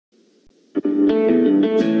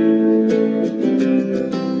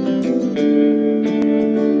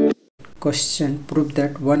Question: prove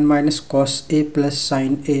that 1 minus cos A plus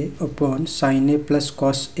sin A upon sin A plus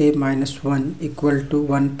cos A minus 1 equal to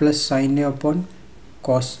 1 plus sin A upon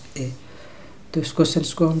cos A। तो इस question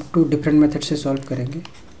को हम 2 different method से solve करेंगे।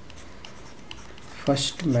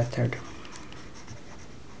 First method,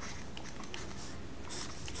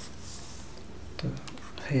 तो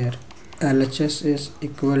here LHS is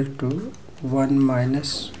equal to 1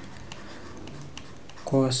 minus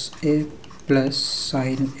cos A plus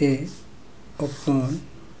sin A upon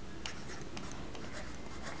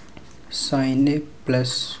sin A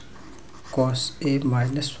plus cos A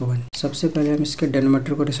minus 1। सबसे पहले हम इसके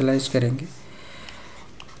डिनोमिनेटर को रेशनलाइज करेंगे,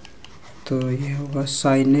 तो ये होगा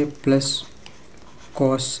sin A plus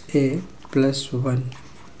cos A plus 1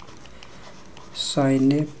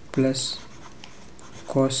 sin A plus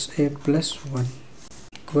cos A plus 1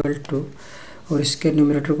 equal to, और इसके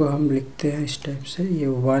न्यूमरेटर को हम लिखते हैं इस टाइप से, ये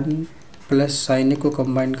 1 प्लस sin A को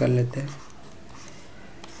कंबाइन कर लेते हैं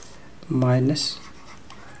माइनस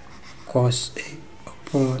cos A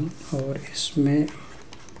अपॉन, और इसमें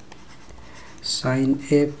sin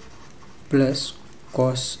A plus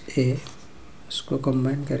cos A इसको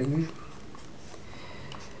कंबाइन करेंगे,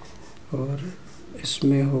 और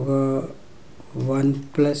इसमें होगा 1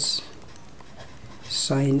 प्लस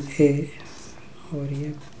sin A और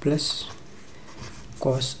ये plus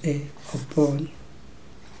cos A upon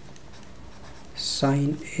sin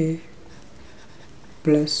A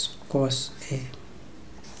plus cos A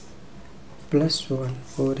plus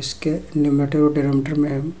 1, और इसके न्यूमरेटर और डिनोमिनेटर में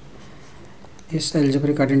हम इस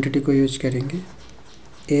अलजेब्रिक आइडेंटिटी को यूज करेंगे,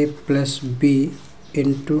 a plus B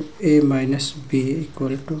into A minus B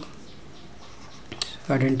equal to,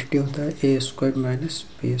 identity होता है ए स्क्वायर माइनस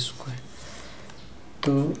बी स्क्वायर।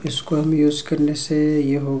 तो इसको हम यूज़ करने से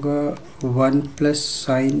ये होगा 1 plus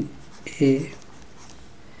sign A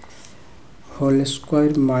whole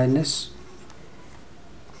square minus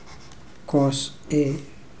cos A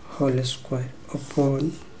whole square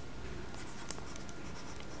upon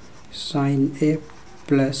sin A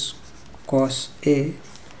plus cos A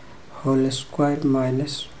whole square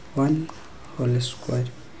minus 1 whole square,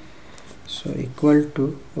 so equal to,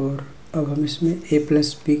 और अब हम इसमें a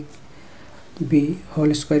plus B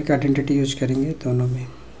whole square की आइडेंटिटी यूज करेंगे दोनों में,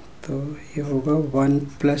 तो ये होगा 1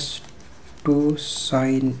 plus 2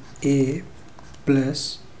 sin A plus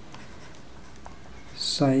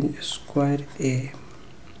sine square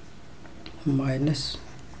A minus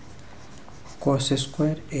cos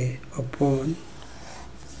square A upon,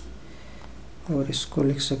 और इसको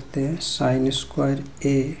लिख सकते हैं sine square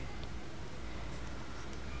A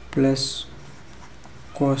plus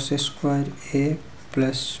cos square A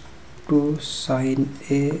plus 2 sin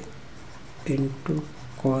A into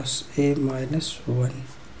cos A minus 1,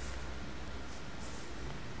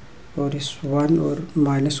 और इस 1 और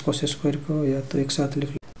माइनस cos स्क्वायर को या तो एक साथ लिख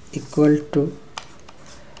लो, equal to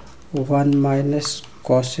 1 minus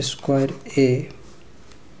cos square A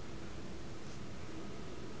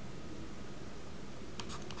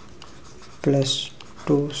plus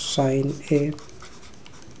 2 sin A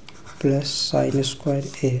plus sine square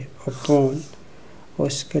A upon, और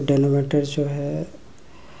इसके डिनोमिनेटर जो है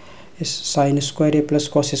इस sine square A plus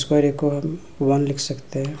cos square A को हम 1 लिख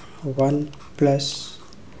सकते हैं, 1 plus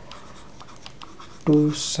 2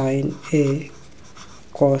 sin A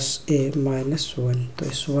cos A minus 1, तो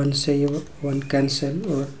इस 1 से ये 1 कैंसिल,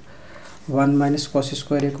 और 1 माइनस cos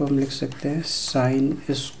स्क्वायर A को हम लिख सकते हैं sine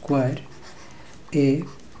square A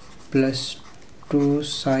plus 2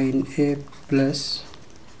 sin A plus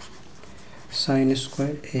sine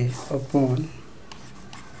square A upon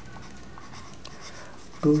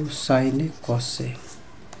 2 sin A cos A,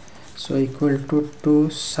 so equal to 2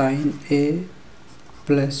 sin A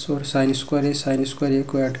plus, और साइन स्क्वायर A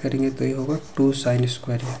को ऐड करेंगे तो ये होगा 2 sin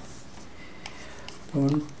square A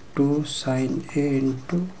upon 2 sin A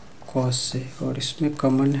into cos A, और इसमें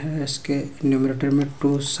common है इसके न्यूमरेटर में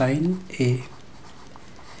 2 sin A,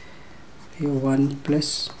 ये 1 plus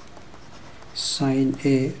sin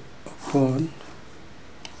A upon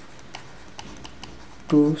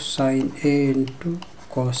 2 sin A into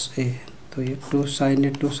cos A, तो ये 2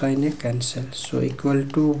 sin A cancel, so equal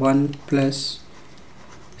to 1 plus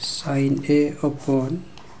sin A upon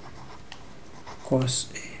cos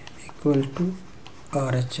A equal to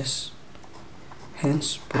RHS, hence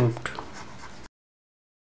proved।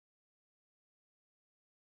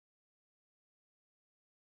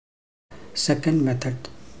 Second method,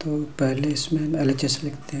 तो पहले इसमें हम LHS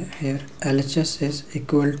लिखते हैं, hair LHS is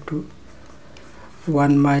equal to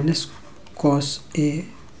 1 minus cos A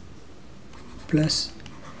plus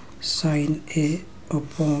sin A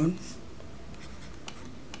upon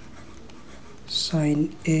sin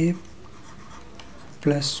A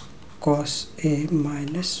plus cos A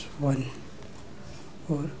minus 1।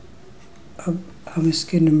 और अब हम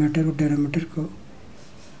इसके न्यूमरेटर और डिनोमिनेटर को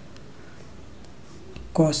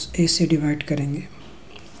कॉस ए से डिवाइड करेंगे।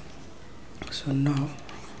 So now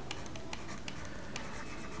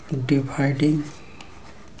dividing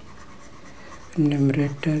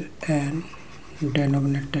numerator and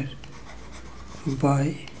denominator by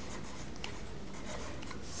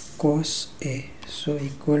cos A, so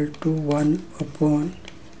equal to 1 upon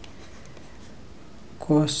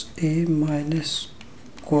cos A minus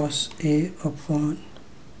cos A upon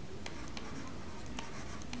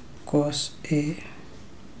cos A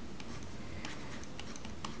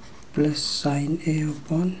plus sin A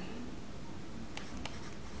upon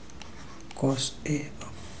cos A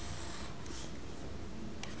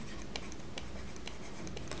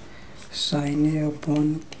sin A upon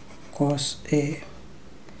cos A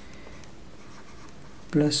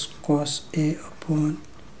plus cos A upon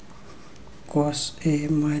cos A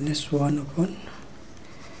minus 1 upon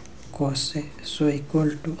cos A, so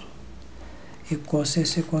equal to ये cos A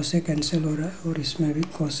से cos A cancel हो रहा है और इसमें भी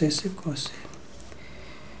cos A से cos A,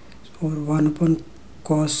 और 1 upon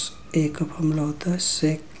cos A का फॉर्मूला होता है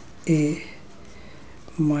sec A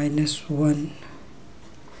minus 1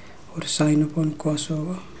 और sin upon cos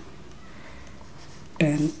होगा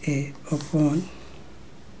tan A upon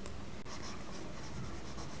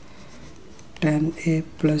tan A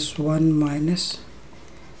plus 1 minus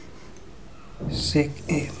sec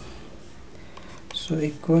A, so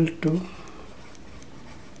equal to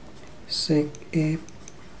sec A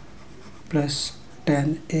plus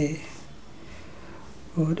tan A,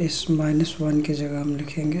 और इस minus 1 की जगह हम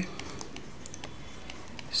लिखेंगे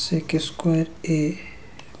sec square A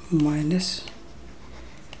minus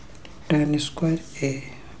tan square A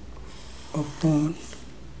upon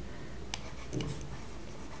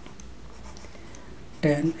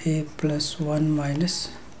tan A plus 1 minus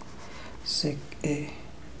sec A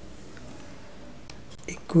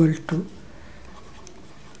equal to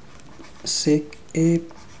sec A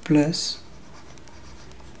plus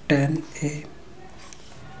tan A,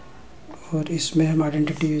 और इसमें हम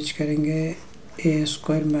identity use करेंगे ए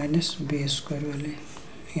स्क्वायर माइनस बी स्क्वायर वाले।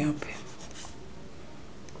 यहाँ पे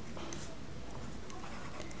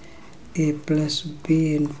ए प्लस बी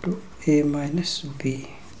इंटू ए माइनस बी,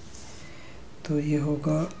 तो ये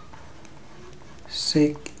होगा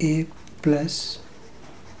सेक ए plus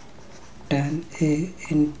tan A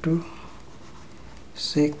into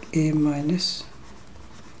sec A minus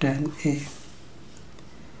tan A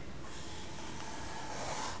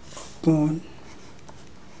upon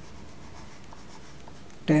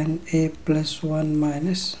tan A plus 1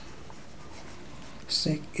 minus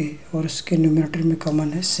sec ए, और इसके न्यूमरेटर में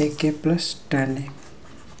कॉमन है सेक ए प्लस tan A।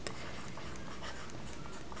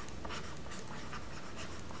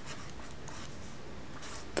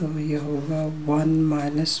 तो ये होगा 1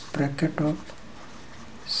 minus bracket of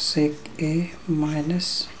sec A minus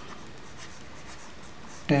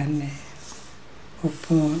tan A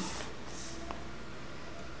upon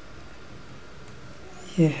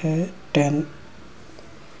ये है tan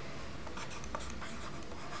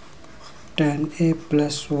A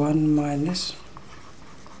plus 1 minus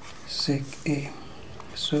sec A,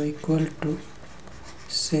 so equal to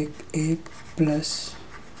sec A plus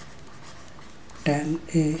tan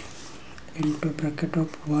A into bracket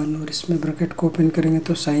of 1, और इसमें bracket को open करेंगे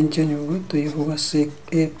तो साइन चेंज होगा, तो ये होगा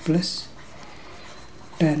सेक ए प्लस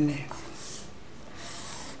tan A,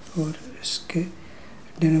 और इसके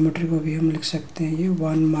डिनोमिनेटर को भी हम लिख सकते हैं ये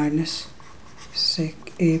 1 minus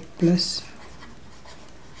sec A plus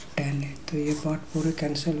tan A, तो ये पार्ट पूरे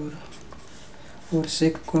कैंसिल हो रहा, और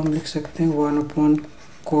सेक को हम लिख सकते हैं 1 upon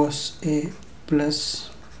cos A plus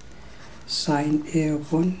sign A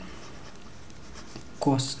upon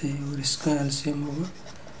cos A, और इसका एलसीएम होगा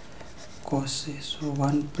cos A, so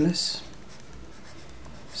 1 plus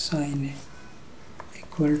sign A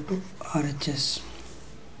equal to RHS,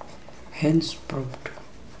 hence proved।